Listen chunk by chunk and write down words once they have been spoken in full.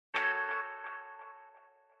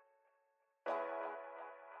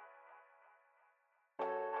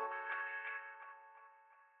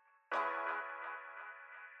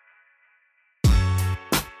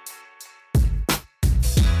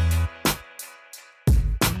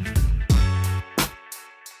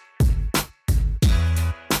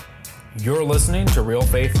You're listening to Real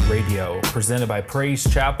Faith Radio, presented by Praise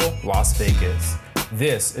Chapel, Las Vegas.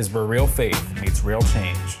 This is where real faith meets real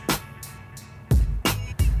change.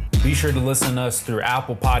 Be sure to listen to us through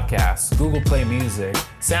Apple Podcasts, Google Play Music,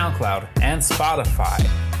 SoundCloud, and Spotify.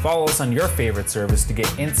 Follow us on your favorite service to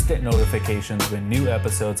get instant notifications when new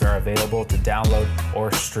episodes are available to download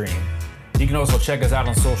or stream. You can also check us out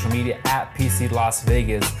on social media at PC Las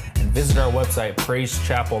Vegas and visit our website,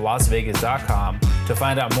 praisechapellasvegas.com, to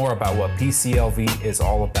find out more about what PCLV is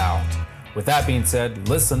all about. With that being said,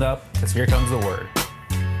 listen up, because here comes the word.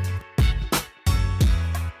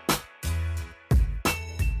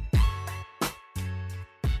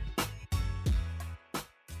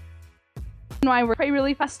 I will pray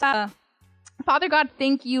really fast. Father God,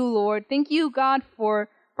 thank you, Lord. Thank you, God, for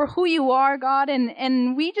who you are, God,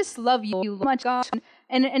 and we just love you much, God.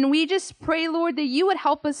 And we just pray, Lord, that you would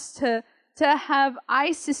help us to have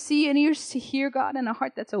eyes to see and ears to hear, God, and a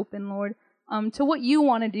heart that's open, Lord, to what you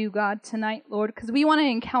want to do, God, tonight, Lord, because we want to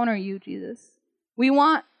encounter you, Jesus. We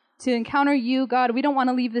want to encounter you, God. We don't want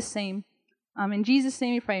to leave the same. In Jesus'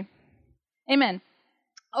 name we pray. Amen.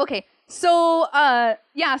 Okay, so,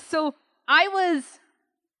 so I've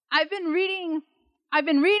been reading, I've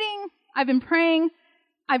been praying,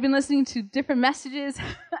 I've been listening to different messages,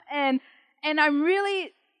 and I'm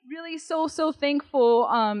really so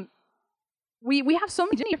thankful. We have so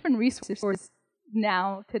many different resources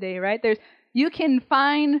now today, right? You can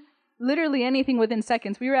find literally anything within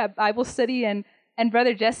seconds. We were at Bible study, and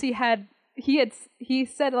Brother Jesse he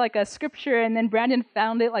said like a scripture, and then Brandon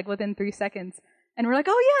found it like within 3 seconds, and we're like,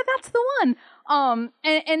 oh yeah, that's the one.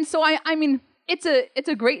 And so I mean, it's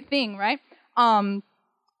a great thing, right? And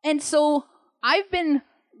so I've been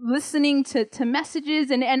listening to messages,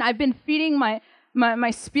 and I've been feeding my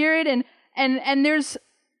spirit, and there's,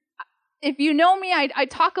 if you know me, I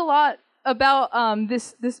talk a lot about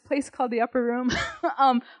this place called the Upper Room,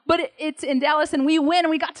 but it's in Dallas, and we went, and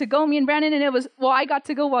we got to go, me and Brandon, and I got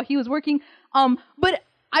to go while he was working, but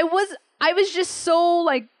I was just so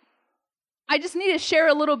like, I just need to share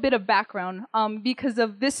a little bit of background, because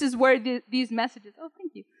of this is where these messages, oh,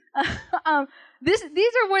 thank you, these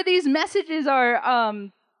are where these messages are,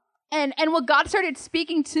 and what God started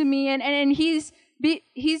speaking to me, and He's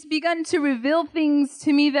begun to reveal things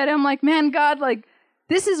to me that I'm like, man, God, like,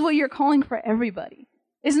 this is what you're calling for everybody.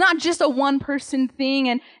 It's not just a one-person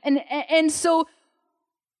thing, and so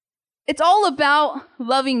it's all about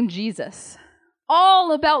loving Jesus.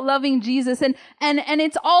 All about loving Jesus, and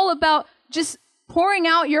it's all about just pouring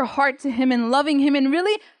out your heart to Him and loving Him, and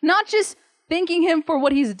really not just thanking Him for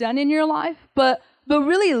what He's done in your life, but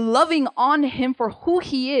really loving on Him for who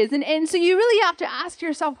He is. And so you really have to ask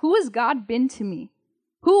yourself, who has God been to me?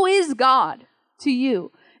 Who is God to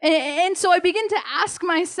you? And so I begin to ask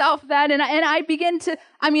myself that, and I begin to,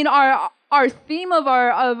 I mean, our theme of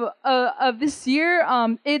this year,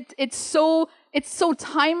 it's so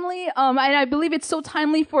timely, and I believe it's so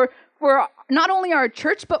timely for not only our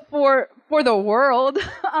church, but for the world.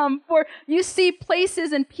 For you see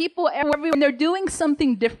places and people everywhere, and they're doing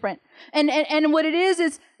something different. And what it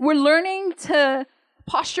is we're learning to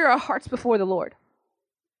posture our hearts before the Lord.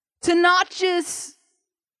 To not just,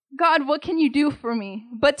 God, what can you do for me?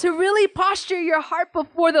 But to really posture your heart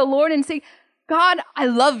before the Lord and say, God, I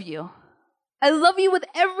love you. I love you with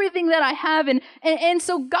everything that I have. And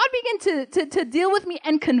so God began to deal with me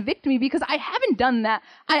and convict me, because I haven't done that.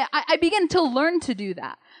 I began to learn to do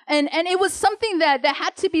that. And it was something that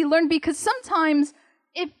had to be learned, because sometimes,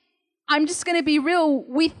 if I'm just going to be real,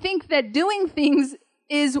 we think that doing things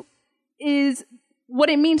is what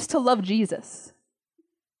it means to love Jesus.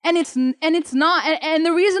 And it's not. And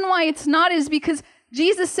the reason why it's not is because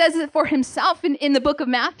Jesus says it for Himself in the book of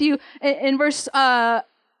Matthew in verse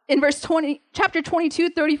 20, chapter 22,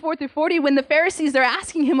 34 through 40, when the Pharisees, they're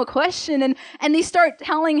asking Him a question, and they start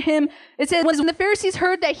telling Him, it says, when the Pharisees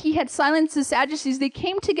heard that He had silenced the Sadducees, they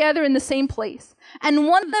came together in the same place. And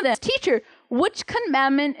one of them, teacher, which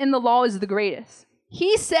commandment in the law is the greatest?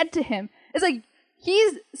 He said to him, it's like,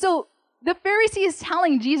 so the Pharisee is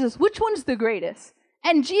telling Jesus, which one's the greatest?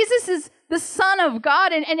 And Jesus is the Son of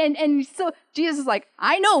God, and so Jesus is like,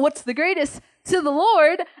 I know what's the greatest to the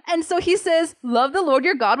Lord. And so He says, love the Lord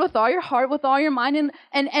your God with all your heart, with all your mind,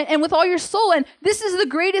 and with all your soul. And this is the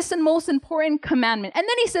greatest and most important commandment. And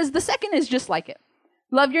then He says, the second is just like it.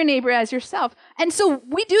 Love your neighbor as yourself. And so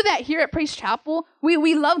we do that here at Praise Chapel.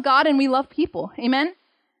 We love God and we love people. Amen?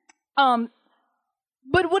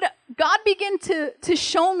 But what God began to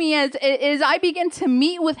show me as I began to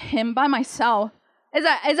meet with Him by myself, as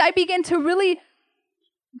I began to really,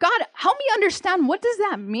 God, help me understand, what does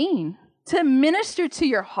that mean? To minister to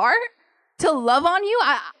your heart? To love on you?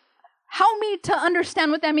 help me to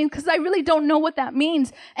understand what that means, because I really don't know what that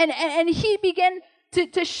means. And he began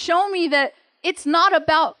to show me that it's not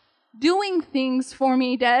about doing things for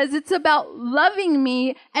me, Des. It's about loving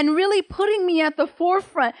me and really putting me at the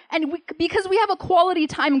forefront. And because we have a quality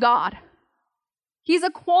time God. He's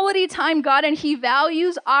a quality time God, and he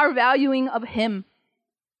values our valuing of him.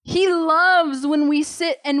 He loves when we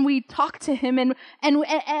sit and we talk to him and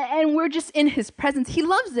we're just in his presence. He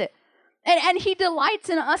loves it. And he delights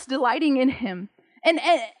in us delighting in him. And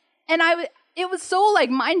it was so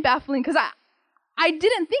like mind baffling, because I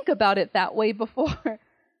didn't think about it that way before.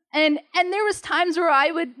 And there was times where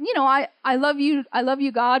I would, I love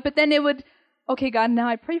you, God, but then it would, okay, God, now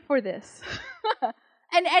I pray for this.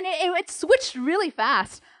 and it switched really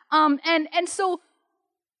fast. And so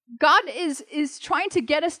God is trying to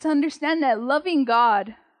get us to understand that loving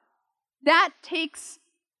God, that takes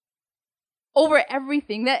over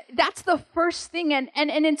everything. That's the first thing. And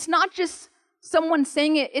it's not just someone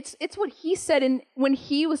saying it. It's what he said when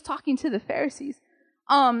he was talking to the Pharisees.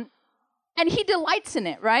 And he delights in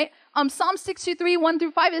it, right? Psalm 63,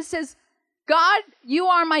 1-5, it says, God, you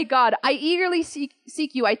are my God. I eagerly seek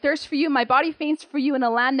you. I thirst for you. My body faints for you in a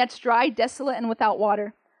land that's dry, desolate, and without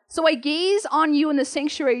water. So I gaze on you in the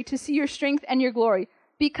sanctuary to see your strength and your glory.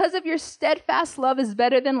 Because of your steadfast love is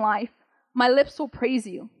better than life, my lips will praise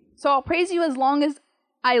you. So I'll praise you as long as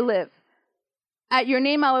I live. At your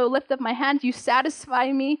name I will lift up my hands. You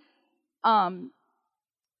satisfy me.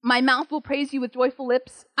 My mouth will praise you with joyful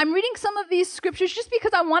lips. I'm reading some of these scriptures just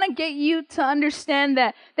because I want to get you to understand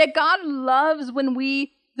that God loves when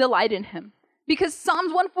we delight in him. Because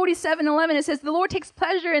Psalms 147:11, it says, the Lord takes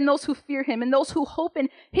pleasure in those who fear him and those who hope in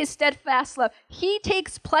his steadfast love. He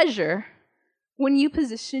takes pleasure when you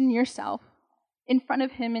position yourself in front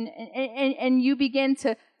of him and you begin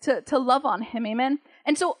to love on him. Amen.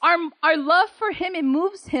 And so our love for him, it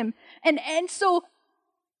moves him. And so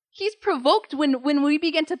he's provoked when we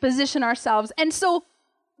begin to position ourselves. And so,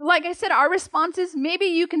 like I said, our response is, maybe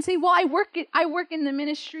you can say, well, I work in the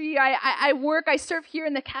ministry, I serve here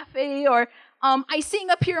in the cafe, or I sing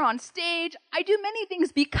up here on stage. I do many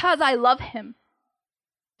things because I love him.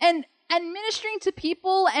 And ministering to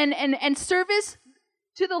people and service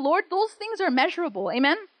to the Lord, those things are measurable.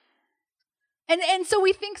 Amen? And so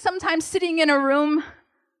we think sometimes sitting in a room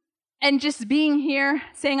and just being here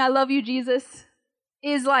saying, I love you, Jesus,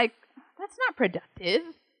 is like, that's not productive.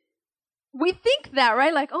 We think that,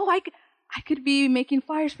 right? Like, oh, I could be making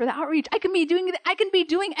flyers for the outreach. I can be doing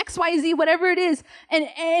X, Y, Z, whatever it is.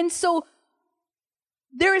 And so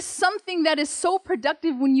there is something that is so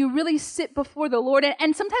productive when you really sit before the Lord.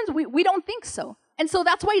 And sometimes we don't think so. And so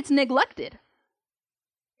that's why it's neglected.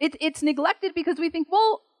 It's neglected because we think,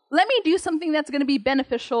 well, let me do something that's going to be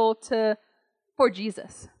beneficial for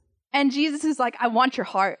Jesus. And Jesus is like, I want your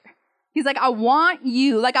heart. He's like, I want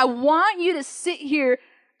you. Like, I want you to sit here.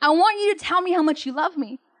 I want you to tell me how much you love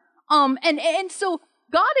me. And so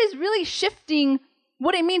God is really shifting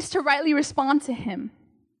what it means to rightly respond to him.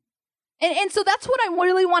 And so that's what I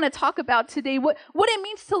really want to talk about today, what it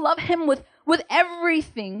means to love him with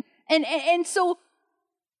everything. And so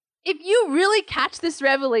if you really catch this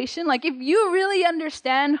revelation, like if you really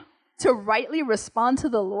understand to rightly respond to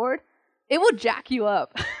the Lord, it will jack you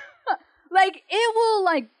up.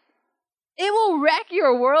 It will wreck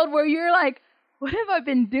your world where you're like, what have I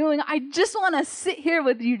been doing? I just want to sit here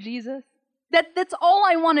with you, Jesus. That's all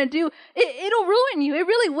I want to do. It'll ruin you. It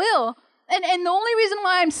really will. And the only reason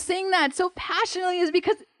why I'm saying that so passionately is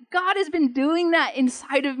because God has been doing that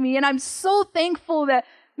inside of me. And I'm so thankful that,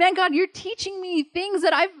 man, God, you're teaching me things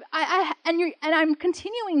that I'm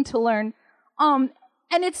continuing to learn. And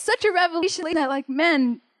it's such a revelation that, like,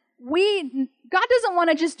 man, God doesn't want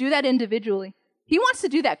to just do that individually. He wants to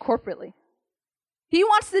do that corporately. He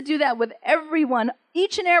wants to do that with everyone,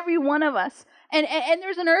 each and every one of us. And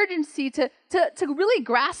there's an urgency to really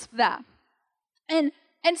grasp that.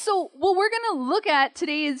 And so what we're going to look at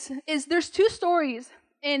today is there's two stories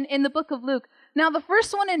in the book of Luke. Now, the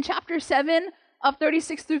first one in chapter 7 of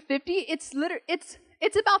 36 through 50, it's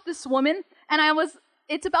about this woman, and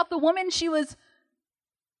it's about the woman. She was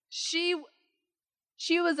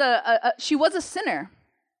a sinner,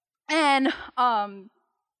 and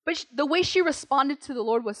but the way she responded to the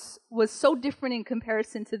Lord was so different in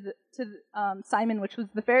comparison to Simon, which was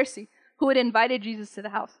the Pharisee who had invited Jesus to the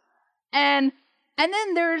house. And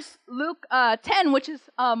then there's Luke 10, which is,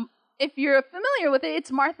 if you're familiar with it,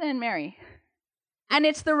 it's Martha and Mary, and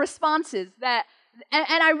it's the responses that.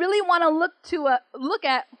 And I really want to look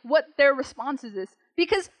at what their responses is,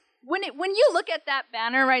 because when you look at that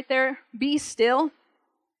banner right there, "Be still,"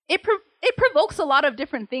 it provokes a lot of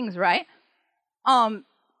different things, right?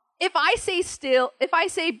 if I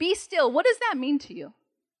say be still, what does that mean to you?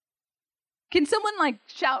 Can someone like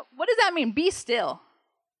shout, what does that mean? Be still.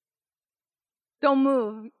 Don't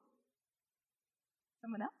move.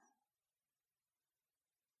 Someone else?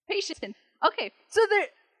 Patience. Okay, so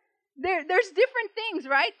there's different things,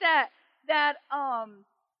 right? That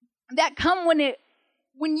come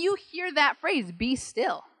when you hear that phrase, be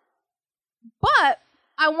still. But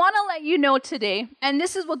I want to let you know today, and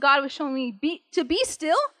this is what God was showing me, to be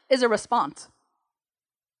still is a response.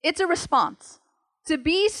 It's a response. To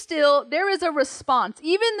be still, there is a response.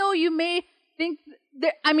 Even though you may think,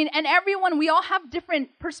 and everyone, we all have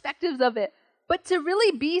different perspectives of it. But to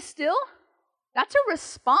really be still, that's a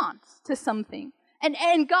response to something.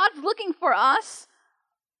 And God's looking for us,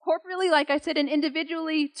 corporately, like I said, and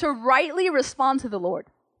individually, to rightly respond to the Lord.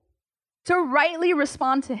 To rightly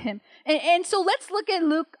respond to Him. And so let's look at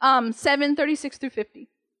Luke 7:36 through 50.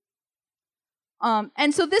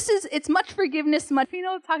 And so it's much forgiveness,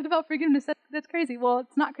 talked about forgiveness. That's crazy. Well,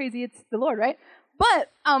 it's not crazy. It's the Lord, right?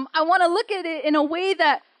 But I want to look at it in a way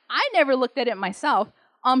that I never looked at it myself.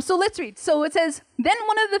 So let's read. So it says, then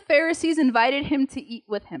one of the Pharisees invited him to eat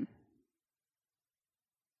with him.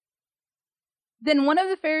 Then one of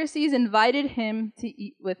the Pharisees invited him to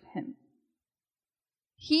eat with him.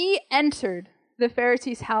 He entered the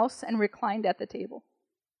Pharisee's house and reclined at the table.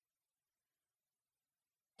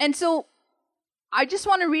 And so I just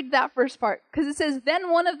want to read that first part, because it says,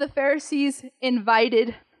 then one of the Pharisees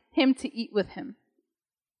invited him to eat with him.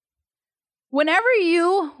 Whenever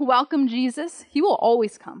you welcome Jesus, He will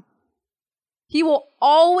always come. He will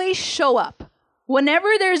always show up. Whenever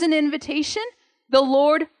there's an invitation, the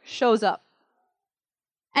Lord shows up.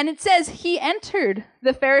 And it says he entered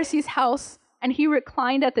the Pharisee's house and he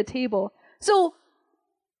reclined at the table. So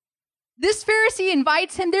this Pharisee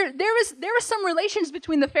invites him. There was some relations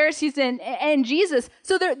between the Pharisees and Jesus.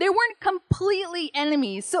 So they weren't completely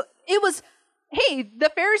enemies. So it was, hey,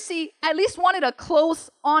 the Pharisee at least wanted a close,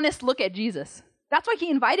 honest look at Jesus. That's why he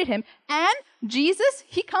invited him. And Jesus,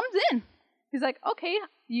 he comes in. He's like, okay,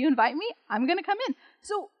 you invite me, I'm going to come in.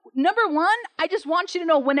 So number one, I just want you to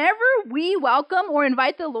know, whenever we welcome or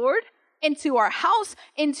invite the Lord into our house,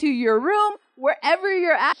 into your room, wherever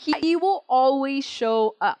you're at, He will always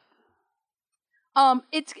show up.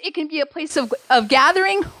 It can be a place of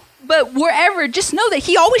gathering, but wherever, just know that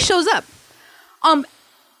He always shows up. And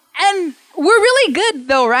we're really good,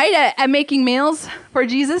 though, right, at making meals for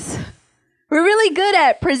Jesus. We're really good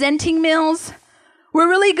at presenting meals. We're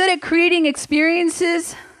really good at creating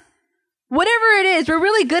experiences. Whatever it is, we're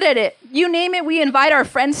really good at it. You name it, we invite our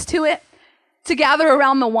friends to it, to gather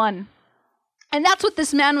around the one. And that's what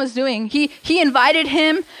this man was doing. He invited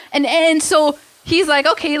him, and so he's like,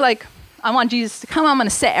 okay, like, I want Jesus to come. I'm going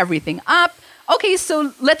to set everything up. Okay,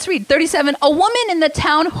 so let's read 37. A woman in the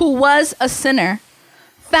town who was a sinner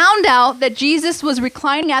found out that Jesus was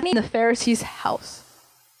reclining at the Pharisee's house.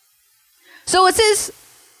 So it says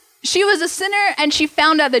she was a sinner and she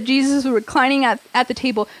found out that Jesus was reclining at the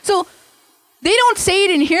table. So they don't say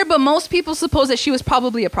it in here, but most people suppose that she was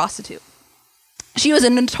probably a prostitute. She was a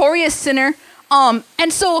notorious sinner.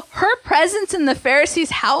 And so her presence in the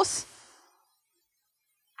Pharisee's house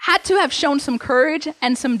had to have shown some courage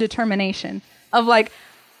and some determination of like,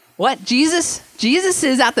 what, Jesus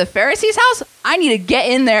is at the Pharisee's house? I need to get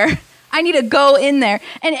in there. I need to go in there.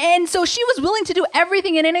 And so she was willing to do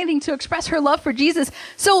everything and anything to express her love for Jesus.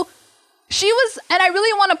 So she was, and I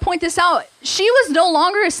really want to point this out, she was no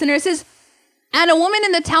longer a sinner. It says, and a woman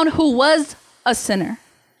in the town who was a sinner.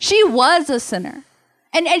 She was a sinner.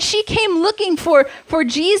 And she came looking for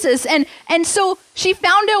Jesus. And so she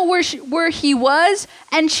found out where he was,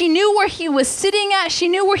 and she knew where he was sitting at. She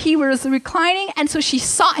knew where he was reclining. And so she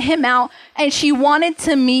sought him out, and she wanted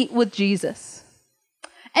to meet with Jesus.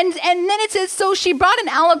 And then it says, so she brought an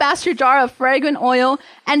alabaster jar of fragrant oil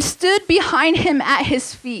and stood behind him at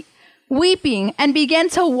his feet, weeping, and began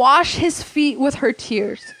to wash his feet with her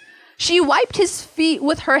tears. She wiped his feet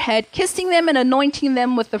with her head, kissing them and anointing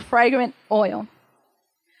them with the fragrant oil.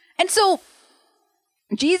 And so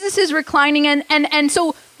Jesus is reclining, and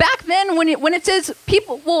so back then when it says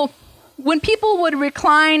when people would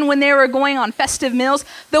recline when they were going on festive meals,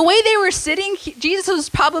 the way they were sitting, Jesus was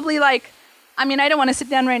probably like, I mean, I don't want to sit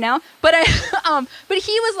down right now, but but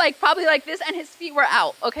he was like probably like this, and his feet were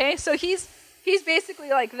out. Okay, so he's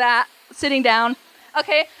basically like that, sitting down.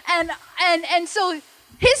 Okay, and so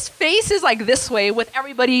his face is like this way with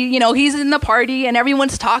everybody, you know, he's in the party and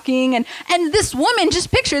everyone's talking, and this woman,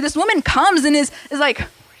 just picture, this woman comes and is like,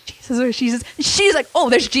 where's Jesus? She's like,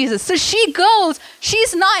 oh, there's Jesus. So she goes,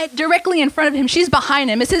 she's not directly in front of him, she's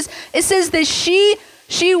behind him. It says that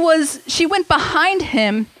she went behind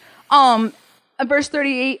him, verse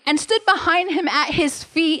 38, and stood behind him at his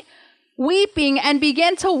feet, weeping, and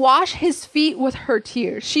began to wash his feet with her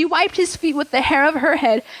tears. She wiped his feet with the hair of her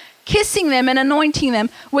head, kissing them and anointing them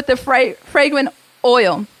with the fragrant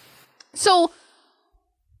oil. So,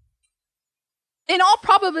 in all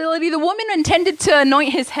probability, the woman intended to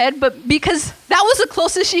anoint his head, but because that was the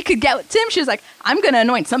closest she could get to him, she was like, I'm going to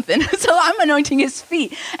anoint something. So I'm anointing his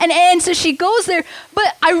feet. And so she goes there.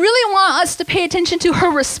 But I really want us to pay attention to her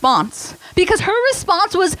response, because her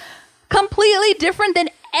response was completely different than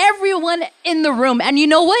everyone in the room. And you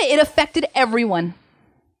know what? It affected everyone.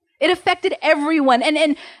 It affected everyone.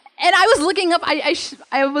 And I was looking up,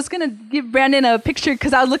 I was going to give Brandon a picture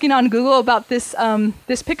because I was looking on Google about this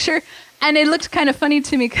picture. And it looked kind of funny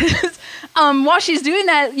to me because while she's doing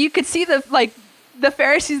that, you could see the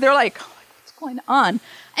Pharisees. They're like, oh, what's going on?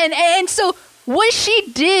 And so what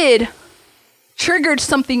she did triggered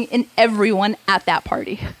something in everyone at that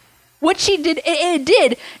party. What she did,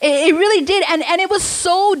 it really did. And it was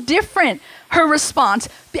so different, her response.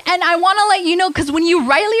 And I want to let you know, because when you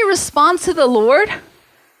rightly respond to the Lord,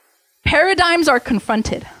 paradigms are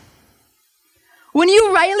confronted. When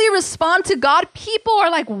you rightly respond to God, people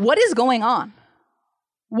are like, what is going on?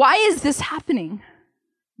 Why is this happening?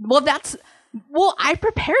 Well, I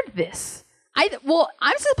prepared this.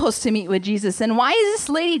 I'm supposed to meet with Jesus, and why is this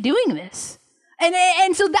lady doing this?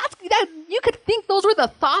 And so that you could think those were the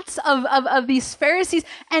thoughts of these Pharisees,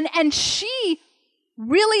 and she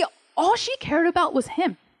really, all she cared about was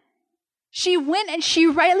him. She went and she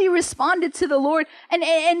rightly responded to the Lord,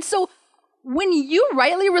 and so when you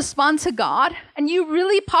rightly respond to God and you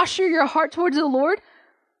really posture your heart towards the Lord,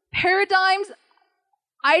 paradigms,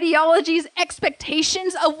 ideologies,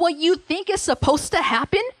 expectations of what you think is supposed to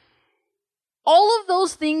happen, all of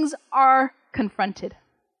those things are confronted.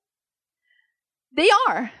 They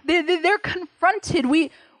are. They're confronted. We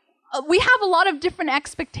have a lot of different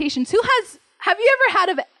expectations. Have you ever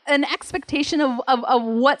had an expectation of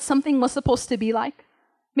what something was supposed to be like?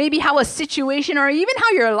 Maybe how a situation or even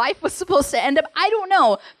how your life was supposed to end up. I don't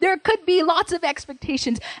know. There could be lots of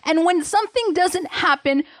expectations. And when something doesn't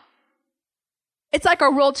happen, it's like our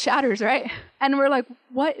world shatters, right? And we're like,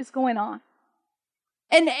 what is going on?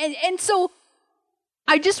 And so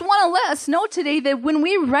I just want to let us know today that when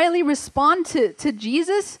we rightly respond to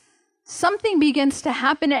Jesus, something begins to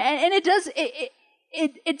happen. And it does,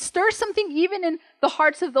 it stirs something even in the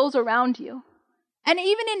hearts of those around you. And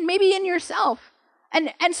even maybe in yourself.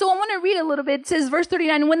 And so I want to read a little bit. It says, verse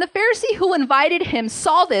 39, when the Pharisee who invited him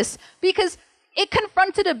saw this, because it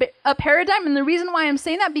confronted a paradigm, and the reason why I'm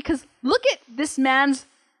saying that, because look at this man's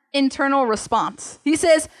internal response. He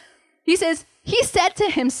says, he said to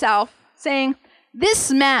himself, saying, this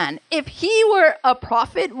man, if he were a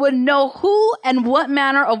prophet, would know who and what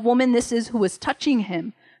manner of woman this is who is touching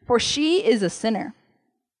him, for she is a sinner.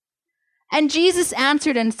 And Jesus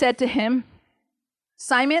answered and said to him,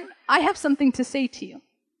 Simon, I have something to say to you.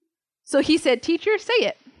 So he said, teacher, say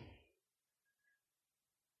it.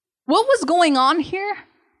 What was going on here?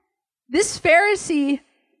 This Pharisee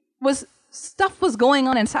stuff was going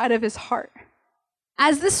on inside of his heart.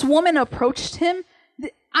 As this woman approached him,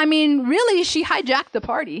 really, she hijacked the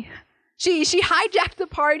party. She hijacked the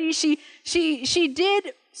party. She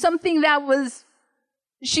did something that was,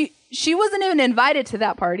 she wasn't even invited to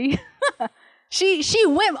that party. She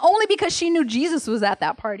went only because she knew Jesus was at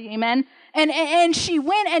that party, amen? And she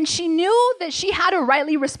went and she knew that she had to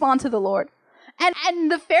rightly respond to the Lord. And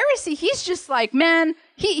the Pharisee, he's just like, man,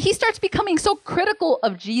 he starts becoming so critical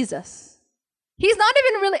of Jesus. He's not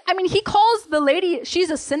even really, he calls the lady, she's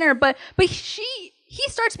a sinner, but he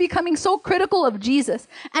starts becoming so critical of Jesus.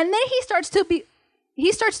 And then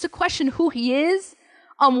he starts to question who he is,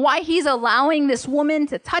 why he's allowing this woman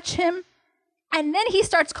to touch him. And then he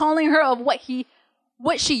starts calling her of what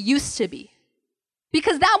she used to be.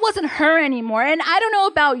 Because that wasn't her anymore. And I don't know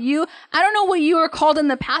about you. I don't know what you were called in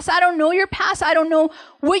the past. I don't know your past. I don't know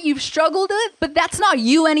what you've struggled with. But that's not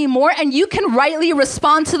you anymore. And you can rightly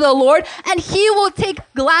respond to the Lord. And he will take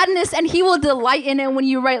gladness and he will delight in it when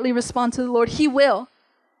you rightly respond to the Lord. He will.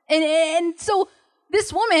 And so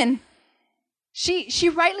this woman, she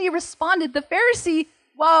rightly responded. The Pharisee,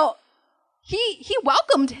 well, he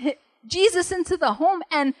welcomed Jesus into the home,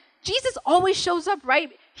 and Jesus always shows up,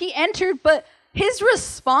 right? He entered, but his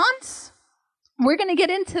response, we're going to get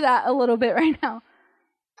into that a little bit right now.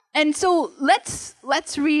 And so let's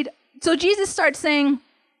read. So Jesus starts saying,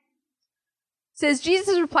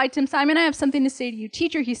 Jesus replied to him, Simon, I have something to say to you.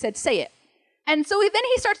 Teacher, he said, say it. And so then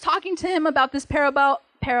he starts talking to him about this parable.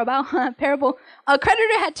 A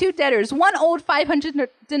creditor had two debtors. One owed 500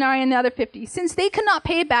 denarii and the other 50. Since they could not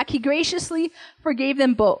pay it back, he graciously forgave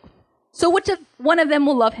them both. So which one of them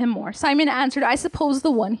will love him more? Simon answered, I suppose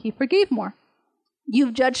the one he forgave more.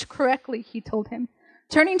 You've judged correctly, he told him.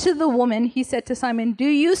 Turning to the woman, he said to Simon, do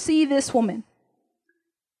you see this woman?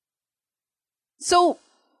 So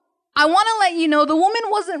I want to let you know the woman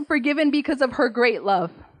wasn't forgiven because of her great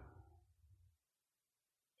love.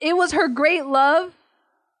 It was her great love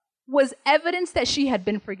was evidence that she had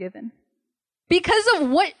been forgiven. Because of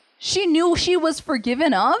what she knew she was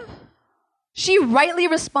forgiven of, she rightly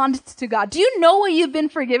responded to God. Do you know what you've been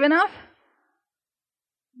forgiven of?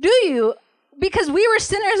 Do you? Because we were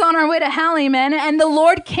sinners on our way to hell, amen, and the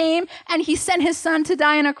Lord came and he sent his son to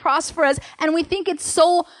die on a cross for us, and we think it's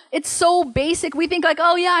so basic. We think like,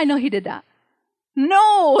 oh yeah, I know he did that.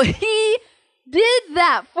 No, he did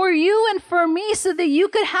that for you and for me so that you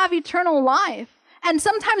could have eternal life. And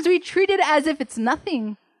sometimes we treat it as if it's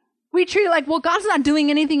nothing. We treat it like, well, God's not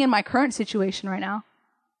doing anything in my current situation right now.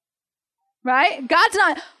 Right?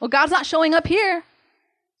 God's not showing up here.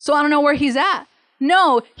 So I don't know where he's at.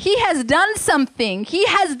 No, he has done something. He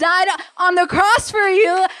has died on the cross for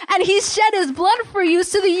you, and he's shed his blood for you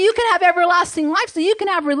so that you can have everlasting life, so you can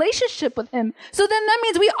have relationship with him. So then that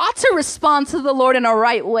means we ought to respond to the Lord in a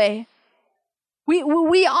right way. We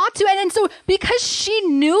ought to. And so because she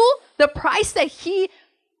knew the price that he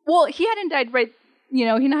hadn't died right, he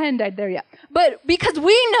hadn't died there yet. But because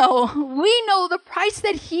we know the price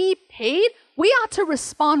that he paid, we ought to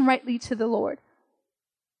respond rightly to the Lord.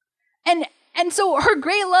 And so her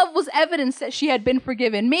great love was evidence that she had been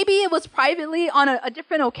forgiven. Maybe it was privately on a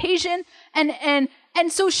different occasion. And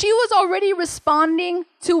so she was already responding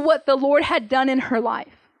to what the Lord had done in her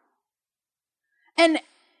life.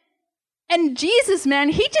 And Jesus, man,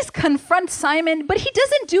 he just confronts Simon, but he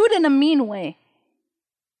doesn't do it in a mean way.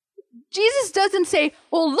 Jesus doesn't say,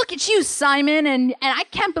 well, look at you, Simon, and I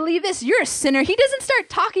can't believe this, you're a sinner. He doesn't start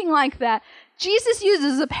talking like that. Jesus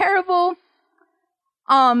uses a parable,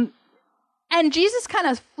 and Jesus kind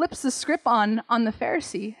of flips the script on the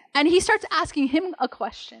Pharisee, and he starts asking him a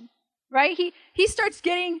question, right? He starts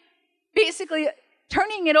basically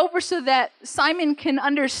turning it over so that Simon can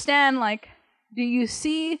understand, like, do you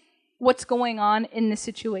see what's going on in this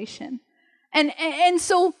situation? And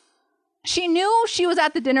so she knew she was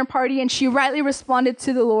at the dinner party, and she rightly responded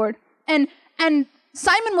to the Lord. And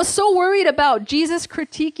Simon was so worried about Jesus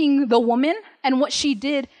critiquing the woman and what she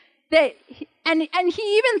did that, and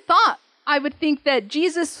he even thought, I would think, that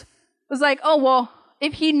Jesus was like, oh, well,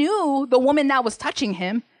 if he knew the woman that was touching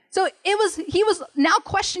him. So he was now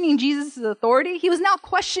questioning Jesus' authority. He was now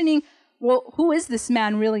questioning, well, who is this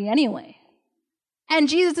man really anyway? And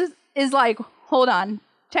Jesus is like, hold on,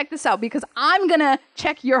 check this out, because I'm going to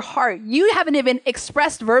check your heart. You haven't even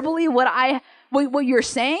expressed verbally what you're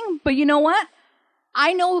saying, but you know what?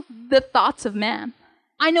 I know the thoughts of man.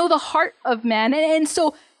 I know the heart of man. And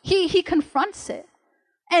so he confronts it.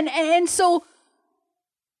 And so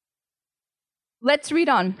let's read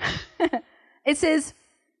on. It says,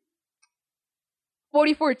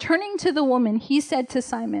 44, turning to the woman, he said to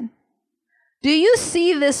Simon, do you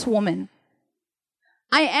see this woman?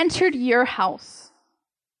 I entered your house.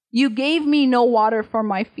 You gave me no water for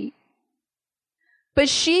my feet. But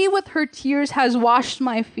she with her tears has washed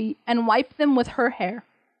my feet and wiped them with her hair.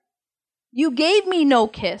 You gave me no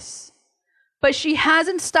kiss, but she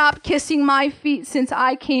hasn't stopped kissing my feet since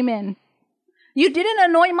I came in. You didn't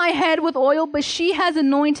anoint my head with oil, but she has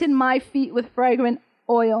anointed my feet with fragrant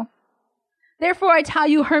oil. Therefore I tell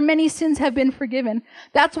you, her many sins have been forgiven.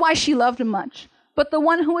 That's why she loved much. But the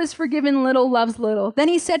one who is forgiven little loves little. Then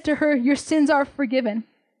he said to her, your sins are forgiven.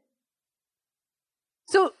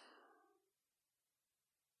 So,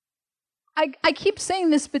 I keep saying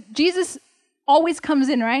this, but Jesus always comes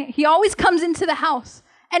in, right? He always comes into the house.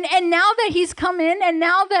 And now that he's come in, and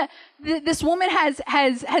now that this woman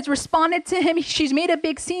has responded to him, she's made a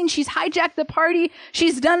big scene, she's hijacked the party,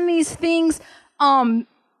 she's done these things. Now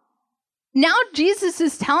Jesus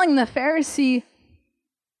is telling the Pharisee,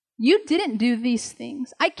 you didn't do these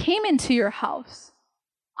things. I came into your house.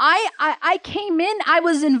 I came in, I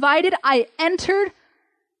was invited, I entered,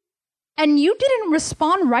 and you didn't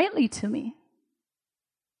respond rightly to me.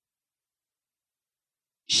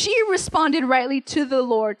 She responded rightly to the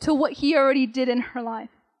Lord, to what he already did in her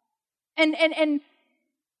life. And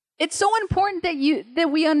it's so important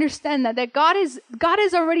that we understand that God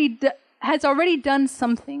has already done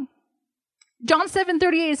something. John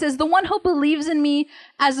 7:38 says, the one who believes in me,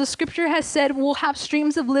 as the scripture has said, will have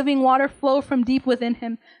streams of living water flow from deep within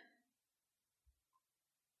him.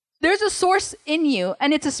 There's a source in you,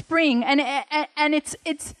 and it's a spring, and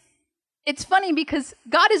it's funny because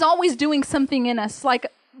God is always doing something in us. Like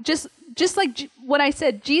just like what I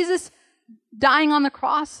said, Jesus dying on the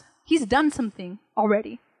cross, He's done something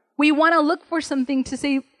already. We want to look for something to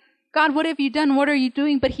say, God, what have you done? What are you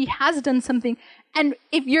doing? But he has done something. And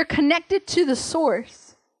if you're connected to the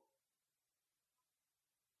source,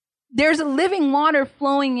 there's a living water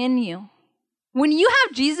flowing in you. When you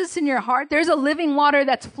have Jesus in your heart, there's a living water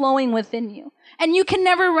that's flowing within you. And you can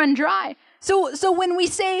never run dry. So when we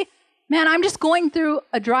say, man, I'm just going through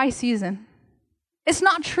a dry season, it's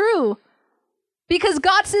not true. Because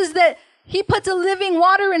God says that he puts a living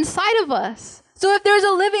water inside of us. So if there's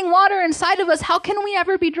a living water inside of us, how can we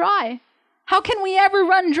ever be dry? How can we ever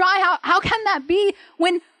run dry? How can that be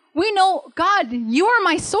when we know, God, you are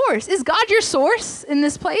my source? Is God your source in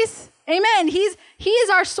this place? Amen. He is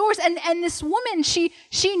our source. And this woman, she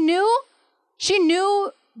knew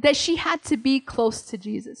that she had to be close to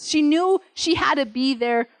Jesus. She knew she had to be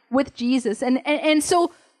there with Jesus. And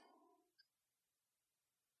so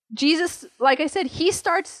Jesus, like I said, he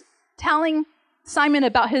starts telling Simon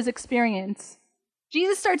about his experience.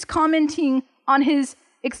 Jesus starts commenting on his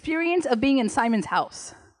experience of being in Simon's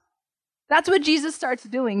house. That's what Jesus starts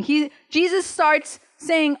doing. Jesus starts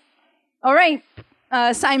saying, all right,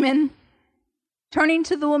 Simon, turning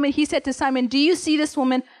to the woman, he said to Simon, do you see this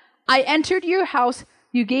woman? I entered your house.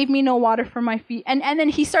 You gave me no water for my feet. And then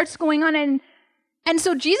he starts going on. And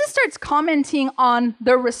so Jesus starts commenting on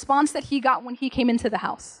the response that he got when he came into the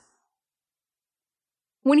house.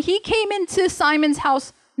 When he came into Simon's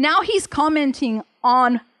house, now he's commenting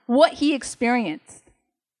on what he experienced.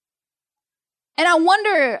 And I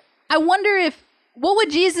wonder if, what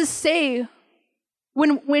would Jesus say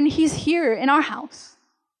when he's here in our house?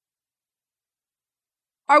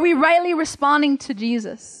 Are we rightly responding to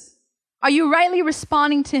Jesus? Are you rightly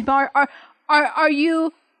responding to him? Are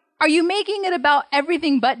you making it about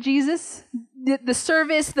everything but Jesus? The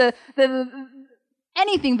service, the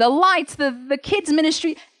anything, the lights, the kids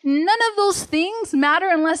ministry, none of those things matter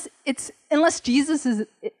unless Jesus is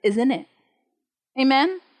in it.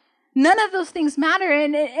 Amen? None of those things matter.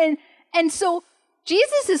 And so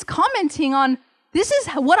Jesus is commenting on, this is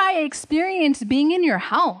what I experienced being in your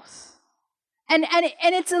house. And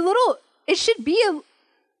it's it should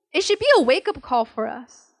be a wake-up call for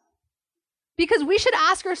us. Because we should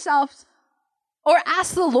ask ourselves, or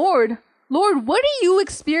ask the Lord, what do you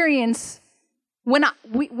experience when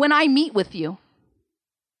I meet with you?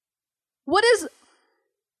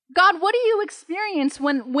 God, what do you experience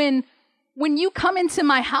when you come into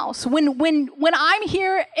my house? When I'm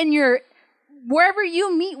here in wherever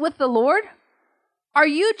you meet with the Lord, are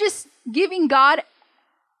you just giving God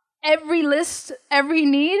every list, every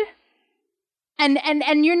need?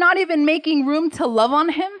 And you're not even making room to love on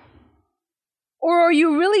him? Or are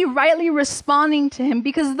you really rightly responding to him?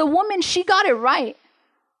 Because the woman, she got it right.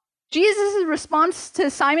 Jesus' response to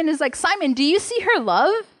Simon is like, Simon, do you see her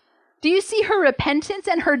love? Do you see her repentance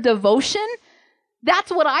and her devotion? That's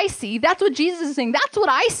what I see. That's what Jesus is saying. That's what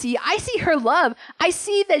I see. I see her love. I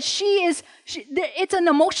see that it's an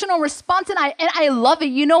emotional response, and I love it.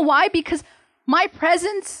 You know why? Because my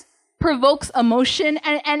presence provokes emotion,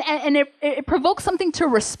 and it provokes something to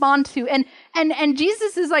respond to. And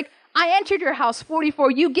Jesus is like, I entered your house,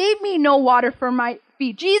 44. You gave me no water for my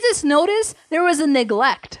feet. Jesus noticed there was a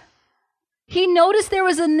neglect. He noticed there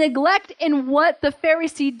was a neglect in what the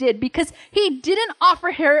Pharisee did because he didn't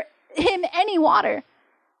offer him any water.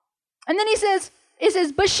 And then it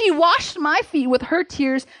says, but she washed my feet with her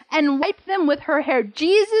tears and wiped them with her hair.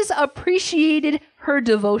 Jesus appreciated her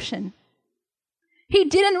devotion. He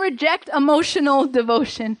didn't reject emotional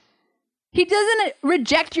devotion. He doesn't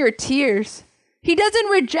reject your tears. He doesn't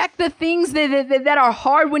reject the things that are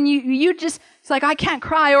hard when you just, it's like, I can't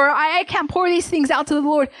cry or I can't pour these things out to the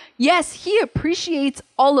Lord. Yes, he appreciates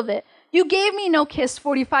all of it. You gave me no kiss,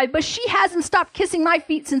 45, but she hasn't stopped kissing my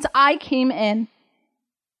feet since I came in.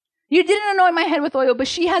 You didn't anoint my head with oil, but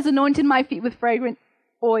she has anointed my feet with fragrant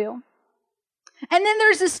oil. And then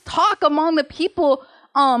there's this talk among the people,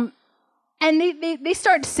 and they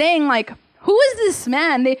start saying, like, who is this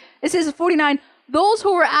man? It says 49, those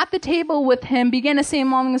who were at the table with him began to say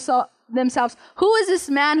among themselves, who is this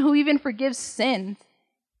man who even forgives sins?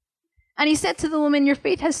 And he said to the woman, your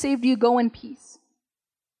faith has saved you, go in peace.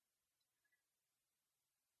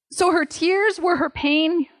 So her tears were her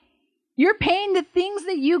pain. Your pain, the things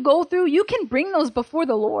that you go through, you can bring those before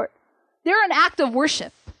the Lord. They're an act of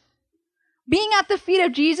worship. Being at the feet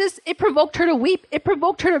of Jesus, it provoked her to weep. It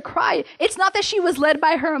provoked her to cry. It's not that she was led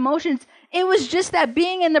by her emotions. It was just that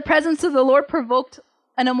being in the presence of the Lord provoked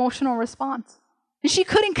an emotional response. And she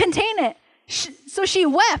couldn't contain it. So she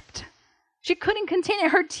wept. She couldn't contain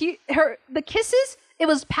it. The kisses, it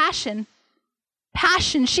was passion.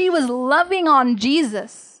 Passion. She was loving on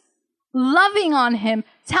Jesus. Loving on him.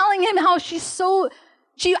 telling him how she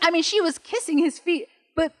was kissing his feet.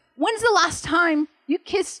 But when's the last time you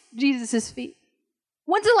kissed Jesus' feet?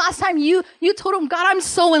 When's the last time you told him, God, I'm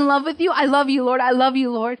so in love with you. I love you, Lord. I love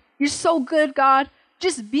you, Lord. You're so good, God.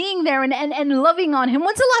 Just being there and loving on him.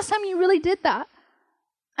 When's the last time you really did that?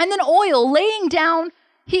 And then oil, laying down.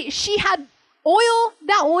 She had oil.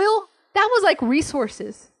 That was like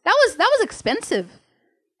resources. That was expensive.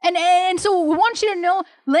 And so we want you to know,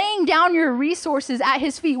 laying down your resources at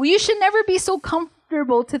his feet. Well, you should never be so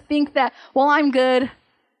comfortable to think that, well, I'm good.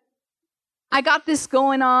 I got this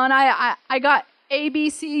going on. I got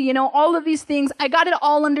ABC, all of these things. I got it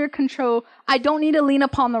all under control. I don't need to lean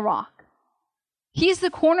upon the rock. He's the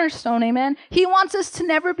cornerstone, amen? He wants us to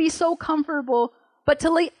never be so comfortable, but to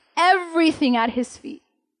lay everything at his feet.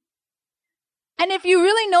 And if you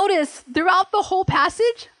really notice, throughout the whole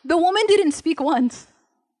passage, the woman didn't speak once.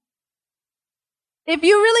 If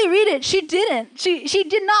you really read it, she didn't. She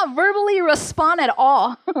did not verbally respond at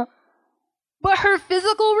all. But her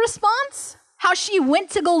physical response, how she went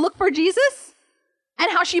to go look for Jesus,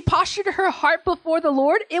 and how she postured her heart before the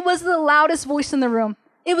Lord, it was the loudest voice in the room.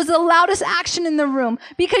 It was the loudest action in the room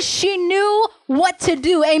because she knew what to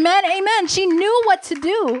do. Amen, amen. She knew what to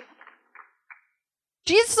do.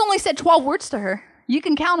 Jesus only said 12 words to her. You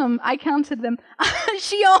can count them. I counted them.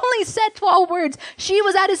 She only said 12 words. She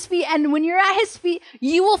was at his feet, and when you're at his feet,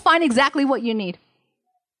 you will find exactly what you need.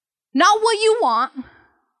 Not what you want,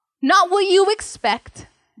 not what you expect,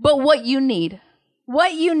 but what you need.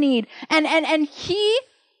 What you need. And he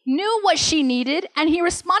knew what she needed, and he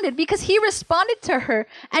responded because he responded to her,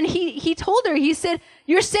 and he told her, he said,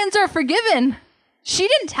 your sins are forgiven. She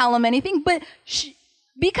didn't tell him anything, but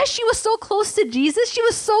because she was so close to Jesus, she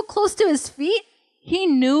was so close to his feet, he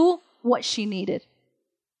knew what she needed.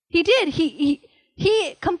 He did.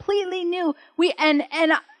 He completely knew. And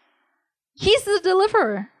he's the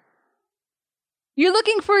deliverer. You're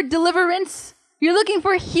looking for deliverance. You're looking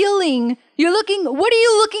for healing. What are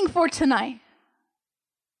you looking for tonight?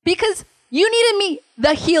 Because you need to meet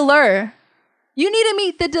the healer. You need to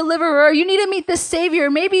meet the deliverer. You need to meet the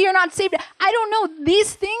Savior. Maybe you're not saved. I don't know.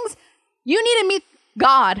 These things, you need to meet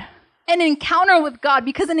God. An encounter with God,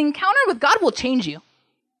 because an encounter with God will change you.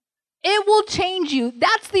 It will change you.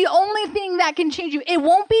 That's the only thing that can change you. It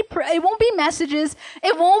won't be messages.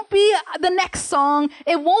 It won't be the next song.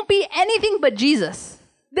 It won't be anything but Jesus.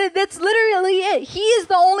 That's literally it. He is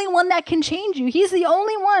the only one that can change you. He's the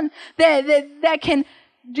only one that can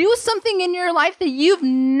do something in your life that you've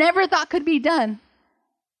never thought could be done.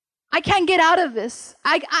 I can't get out of this.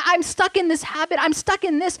 I'm stuck in this habit. I'm stuck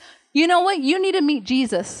in this. You know what? You need to meet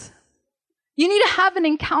Jesus. You need to have an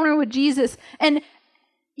encounter with Jesus, and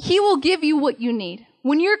he will give you what you need.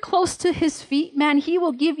 When you're close to his feet, man, he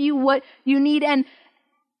will give you what you need. And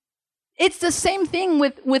it's the same thing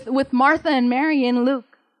with Martha and Mary in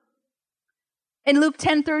Luke. In Luke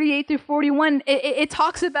 10:38 through 41, it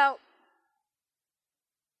talks about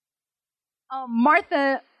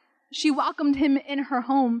Martha. She welcomed him in her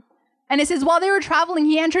home. And it says, while they were traveling,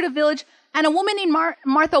 he entered a village, and a woman named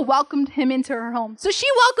Martha welcomed him into her home. So she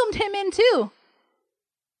welcomed him in too.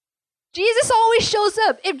 Jesus always shows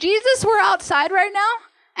up. If Jesus were outside right now,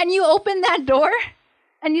 and you opened that door,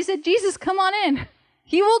 and you said, Jesus, come on in,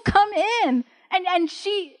 he will come in. And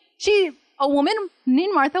a woman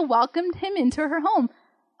named Martha welcomed him into her home.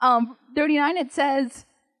 39, it says,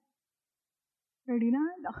 39?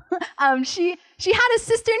 No. She had a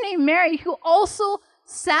sister named Mary who also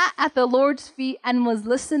sat at the Lord's feet and was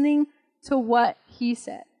listening to what he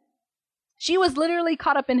said. She was literally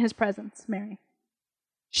caught up in his presence, Mary.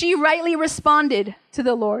 She rightly responded to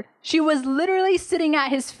the Lord. She was literally sitting at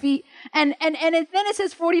his feet. And then it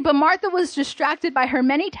says 40, but Martha was distracted by her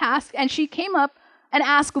many tasks, and she came up and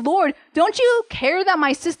asked, Lord, don't you care that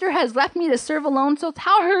my sister has left me to serve alone? So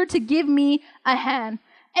tell her to give me a hand.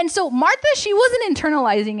 And so Martha, she wasn't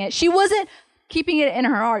internalizing it. She wasn't keeping it in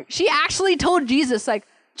her heart. She actually told Jesus, like,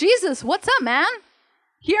 Jesus, what's up, man?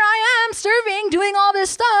 Here I am serving, doing all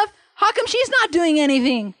this stuff. How come she's not doing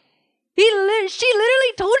anything? She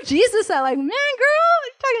literally told Jesus that, like, man, girl,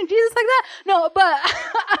 you're talking to Jesus like that? No,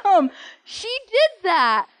 but she did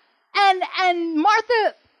that. And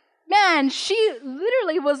Martha, man, she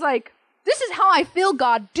literally was like, this is how I feel,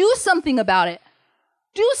 God. Do something about it.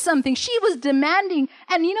 Do something. She was demanding.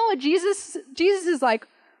 And you know what Jesus is like,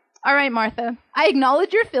 all right, Martha, I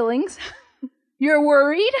acknowledge your feelings. You're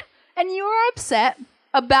worried and you are upset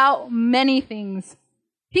about many things.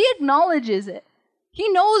 He acknowledges it. He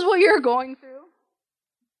knows what you're going through.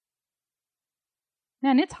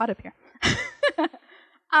 Man, it's hot up here.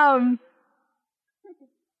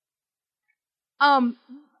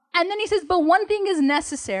 And then he says, but one thing is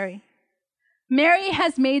necessary. Mary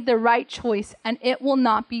has made the right choice, and it will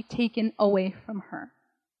not be taken away from her.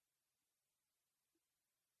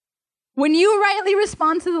 When you rightly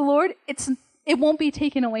respond to the Lord, it won't be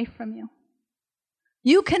taken away from you.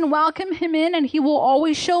 You can welcome him in, and he will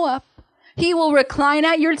always show up. He will recline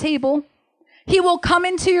at your table. He will come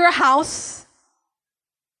into your house.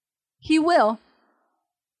 He will.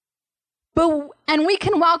 And we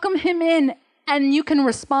can welcome him in, and you can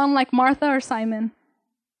respond like Martha or Simon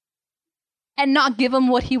and not give him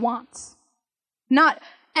what he wants.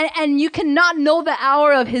 And you cannot know the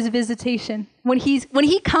hour of his visitation. When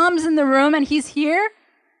he comes in the room and he's here,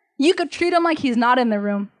 you could treat him like he's not in the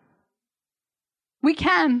room. We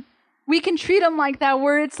can treat him like that,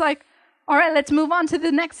 where it's like, all right, let's move on to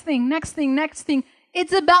the next thing.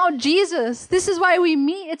 It's about Jesus. This is why we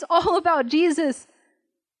meet. It's all about Jesus.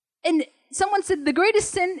 And someone said the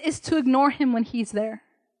greatest sin is to ignore him when he's there.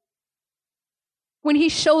 When he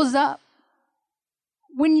shows up.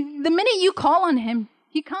 The minute you call on him,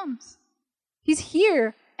 he comes. He's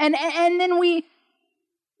here. And then we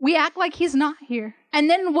act like he's not here. And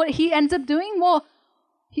then what he ends up doing,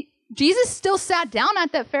 Jesus still sat down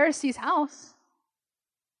at that Pharisee's house.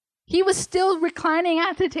 He was still reclining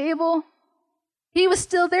at the table. He was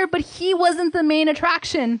still there, but he wasn't the main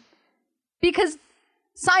attraction because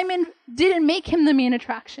Simon didn't make him the main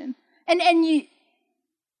attraction.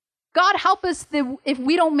 God help us if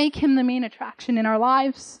we don't make him the main attraction in our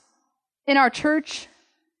lives, in our church.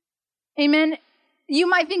 Amen. You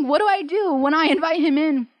might think, what do I do when I invite him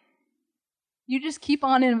in? You just keep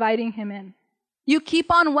on inviting him in. You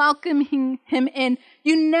keep on welcoming him in.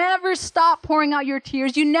 You never stop pouring out your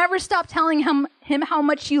tears. You never stop telling him how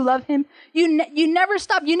much you love him. You never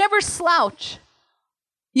stop. You never slouch.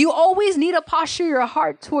 You always need to posture your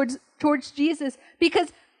heart towards Jesus,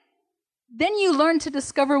 because then you learn to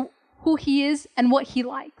discover who he is and what he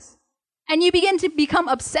likes. And you begin to become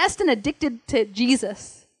obsessed and addicted to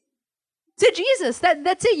Jesus.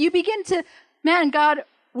 That's it. You begin to, man, God,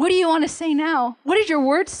 what do you want to say now? What did your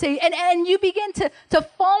word say? And you begin to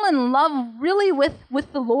fall in love really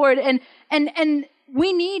with the Lord. And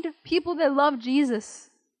we need people that love Jesus,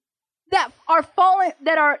 that are fallen,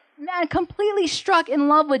 that are completely struck in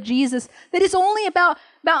love with Jesus, that it's only about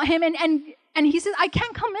him. And he says, I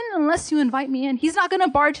can't come in unless you invite me in. He's not going to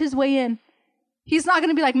barge his way in. He's not going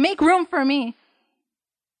to be like, make room for me.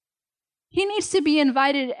 He needs to be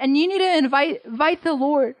invited, and you need to invite the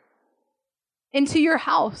Lord into your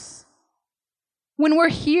house. When we're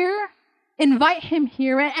here, invite him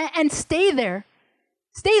here and stay there.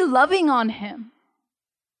 Stay loving on him.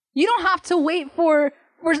 You don't have to wait for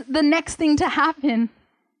the next thing to happen.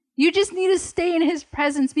 You just need to stay in his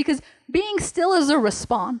presence, because being still is a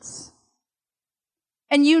response.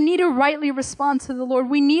 And you need to rightly respond to the Lord.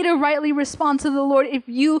 We need to rightly respond to the Lord. If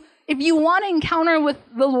you want to encounter with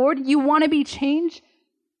the Lord, you want to be changed,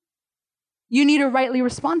 you need to rightly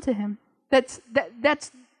respond to him. That's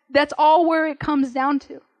all where it comes down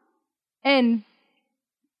to. And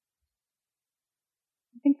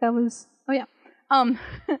I think that was,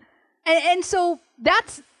 and so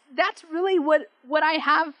that's really what I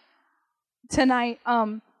have tonight,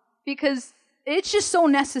 because it's just so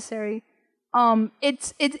necessary.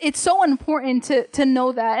 It's so important to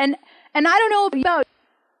know that. And I don't know about,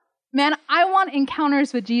 man, I want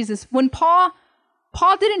encounters with Jesus. When Paul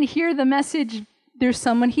didn't hear the message, there's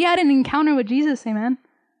someone, he had an encounter with Jesus, amen.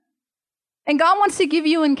 And God wants to give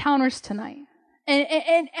you encounters tonight. And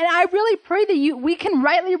I really pray that we can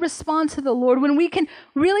rightly respond to the Lord, when we can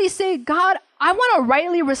really say, God, I want to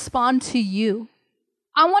rightly respond to you.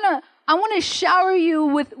 I want to shower you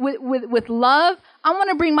with love. I want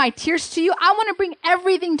to bring my tears to you. I want to bring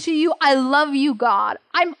everything to you. I love you, God.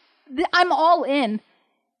 I'm all in.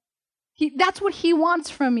 That's what he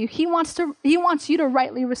wants from you. He wants you to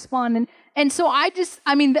rightly respond. And so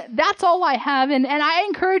that's all I have. And I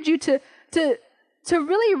encourage you to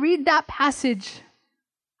really read that passage.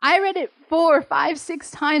 I read it 4, 5,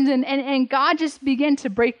 6 times, and God just began to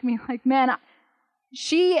break me. Like, man,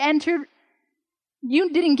 she entered.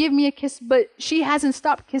 You didn't give me a kiss, but she hasn't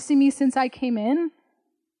stopped kissing me since I came in.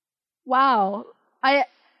 Wow.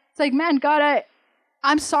 It's like, man, God,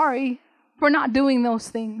 I'm sorry for not doing those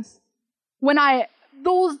things.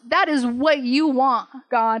 That is what you want,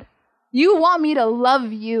 God. You want me to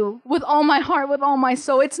love you with all my heart, with all my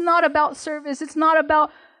soul. It's not about service. It's not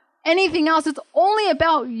about anything else. It's only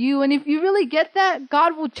about you. And if you really get that,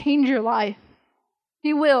 God will change your life.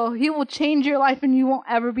 He will. He will change your life, and you won't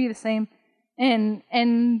ever be the same.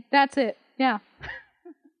 And that's it. Yeah.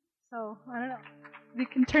 So, I don't know. We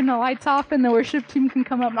can turn the lights off and the worship team can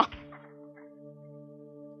come up now.